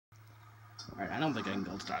Alright, I don't think I can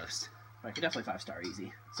gold star this, but I could definitely 5-star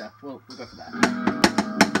easy. So we'll go for that.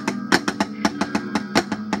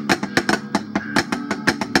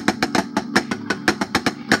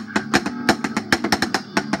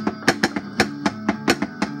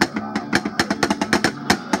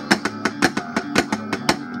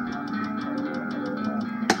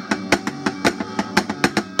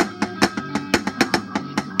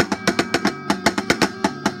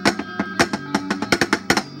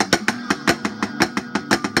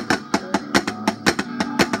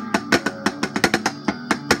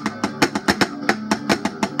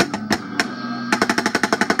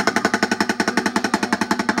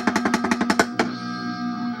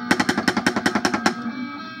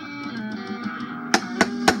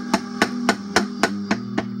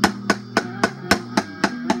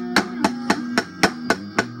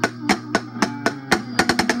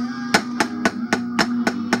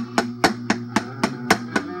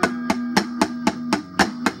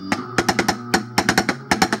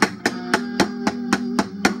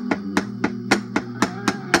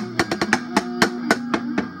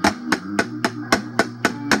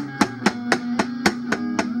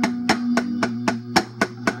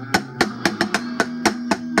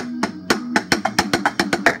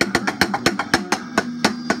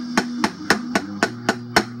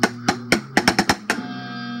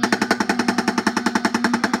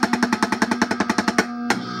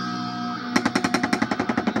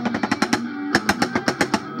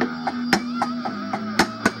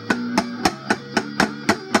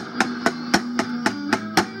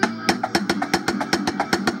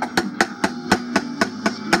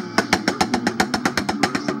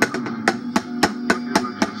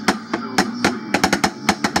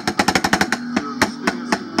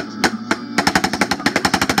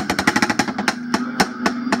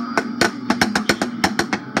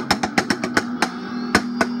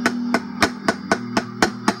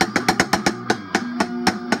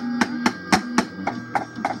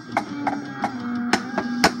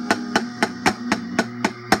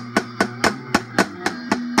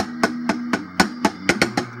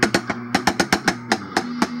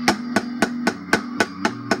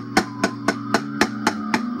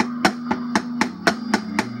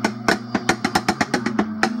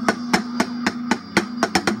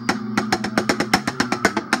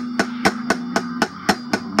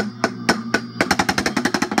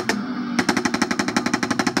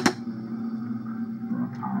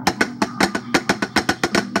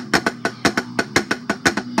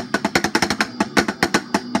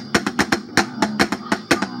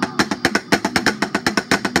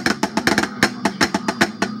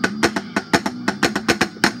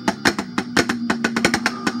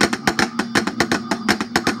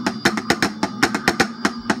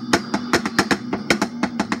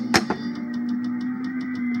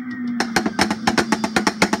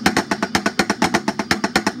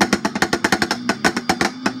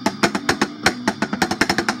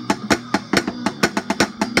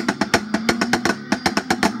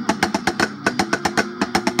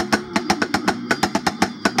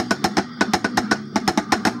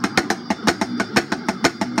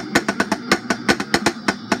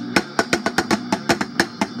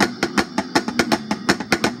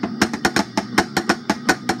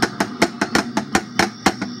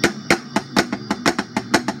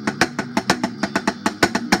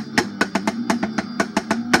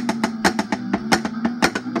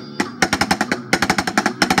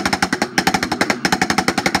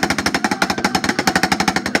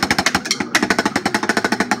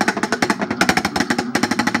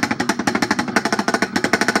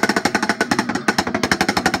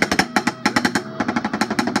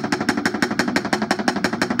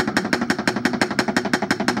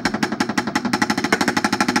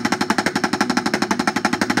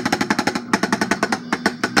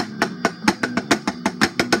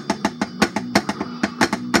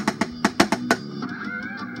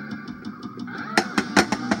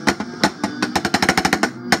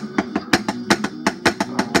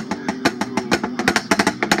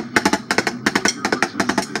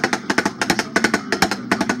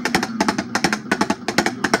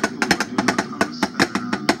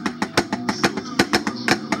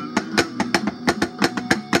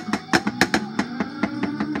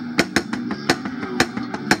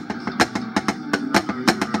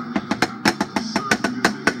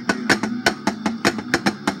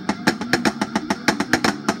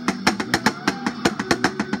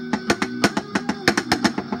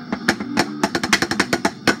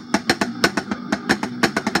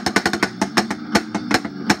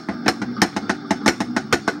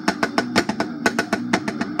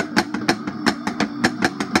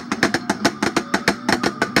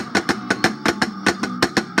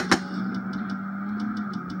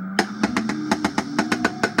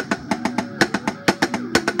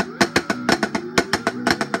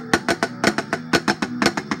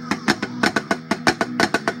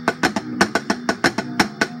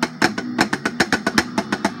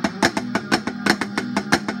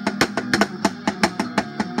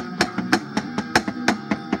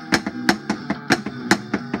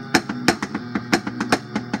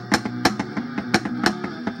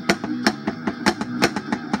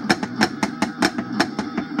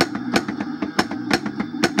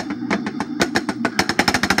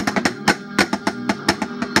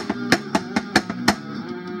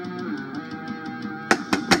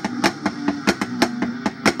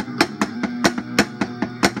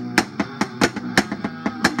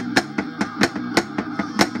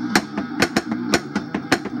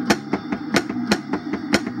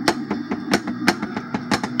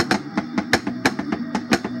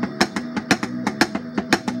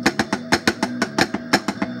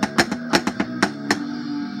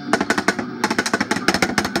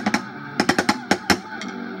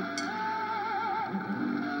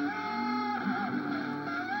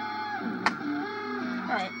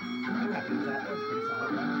 Alright. I'm happy with that. That was pretty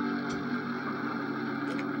solid.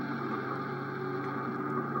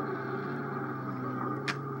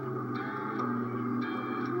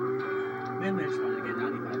 Mainly I just wanted to get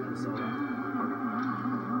 95 on the solo.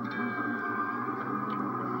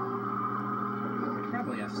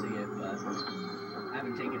 Probably FC it, but I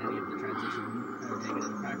haven't taken any of the transition. I haven't taken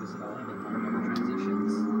any practice at all. I haven't learned all the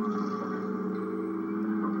transitions.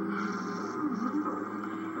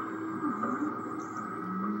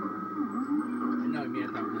 And knowing me, I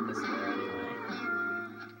probably miss it there anyway.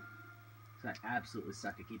 Because I absolutely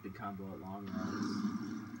suck at keeping combo at long runs.